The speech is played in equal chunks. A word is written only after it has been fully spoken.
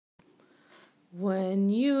When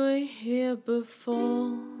you were here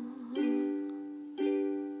before,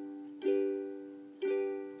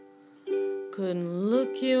 couldn't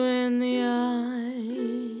look you in the eye.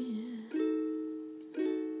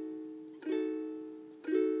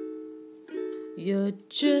 You're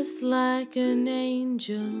just like an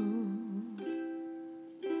angel.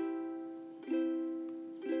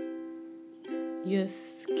 Your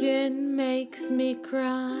skin makes me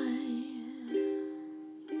cry.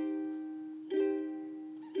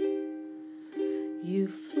 You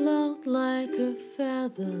float like a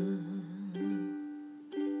feather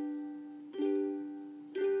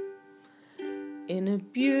in a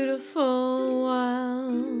beautiful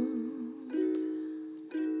world.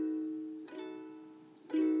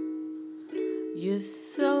 You're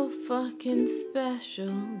so fucking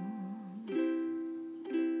special.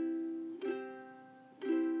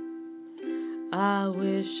 I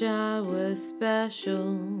wish I was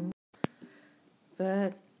special,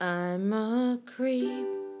 but I'm a creep.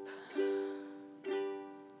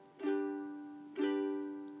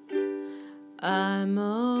 I'm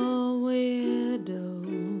a weirdo.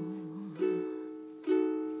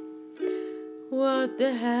 What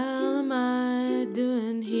the hell am I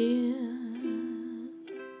doing here?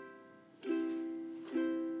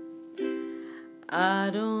 I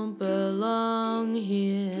don't belong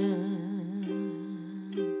here.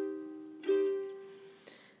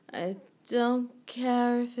 I don't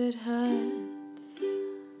care if it hurts.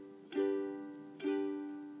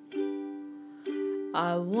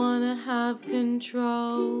 I wanna have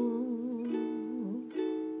control.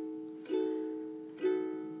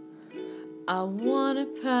 I want a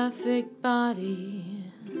perfect body.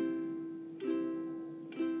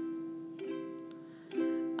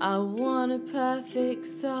 I want a perfect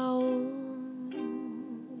soul.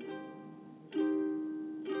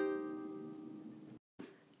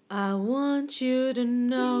 I want you to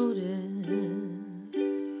notice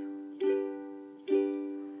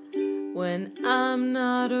when I'm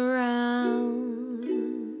not around.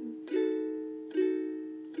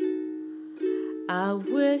 I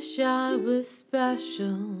wish I was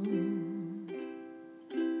special.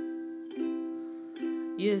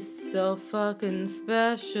 You're so fucking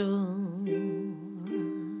special,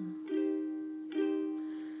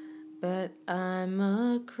 but I'm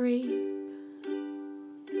a creep.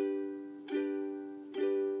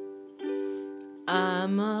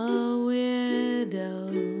 I'm a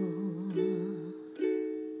weirdo.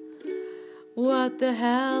 What the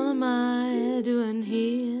hell am I doing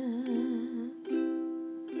here?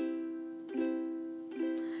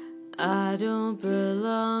 I don't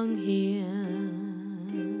belong here.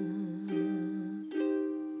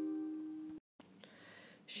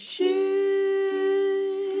 She's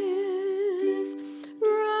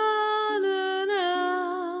running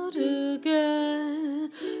out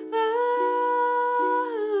again.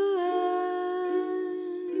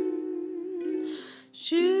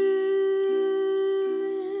 She's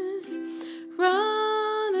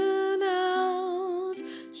running out.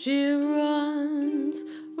 She runs,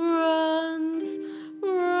 runs,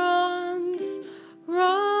 runs,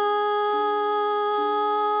 runs.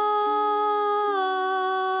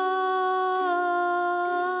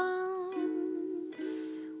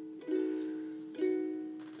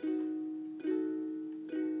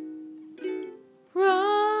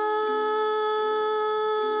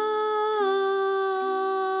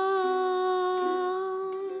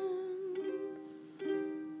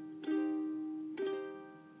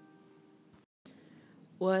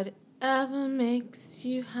 Whatever makes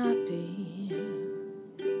you happy,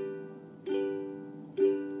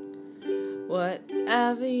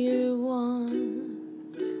 whatever you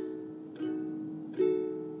want,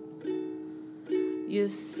 you're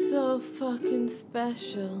so fucking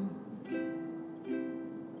special.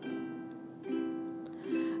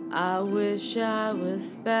 I wish I was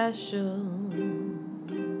special,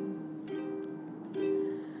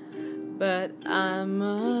 but I'm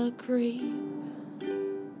a creep.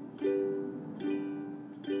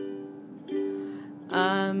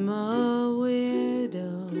 I'm a weirdo.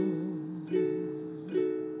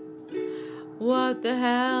 What the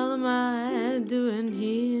hell am I doing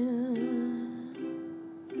here?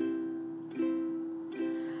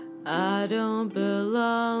 I don't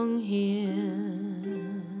belong here.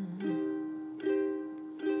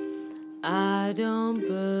 I don't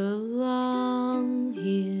belong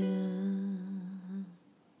here.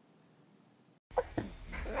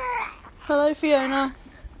 Hello, Fiona.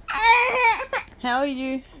 How are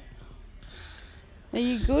you? Are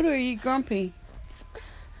you good or are you grumpy?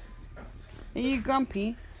 Are you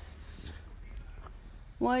grumpy?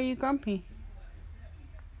 Why are you grumpy?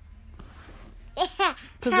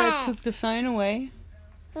 Because I took the phone away.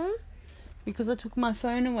 Hmm? Because I took my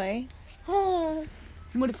phone away.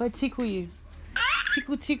 What if I tickle you?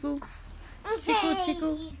 Tickle, tickle. Tickle,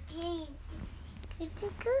 tickle.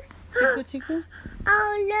 Tickle, tickle.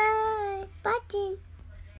 Oh no, button.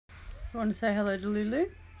 You want to say hello to Lulu?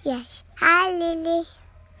 Yes. Hi, Lily.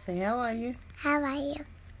 Say, how are you? How are you?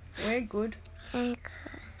 We're good.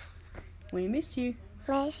 We miss you.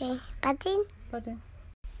 Button. Button.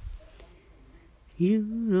 You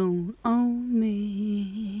don't own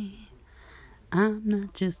me. I'm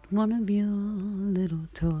not just one of your little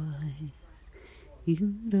toys.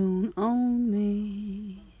 You don't own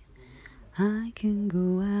me. I can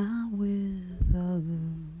go out with other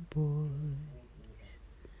boys.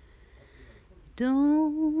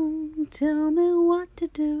 Don't tell me what to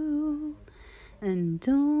do, and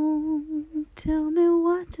don't tell me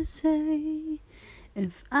what to say.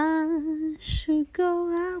 If I should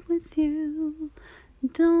go out with you,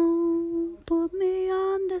 don't put me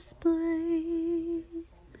on display.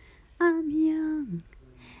 I'm young,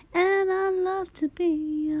 and I love to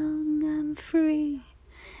be young. I'm free,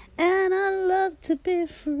 and I love to be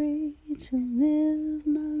free to live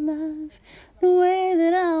my life the way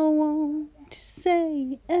that I want to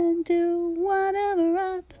say and do whatever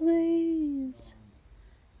I please.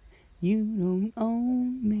 You don't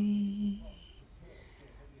own me.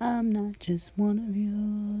 I'm not just one of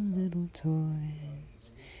your little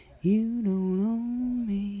toys. You don't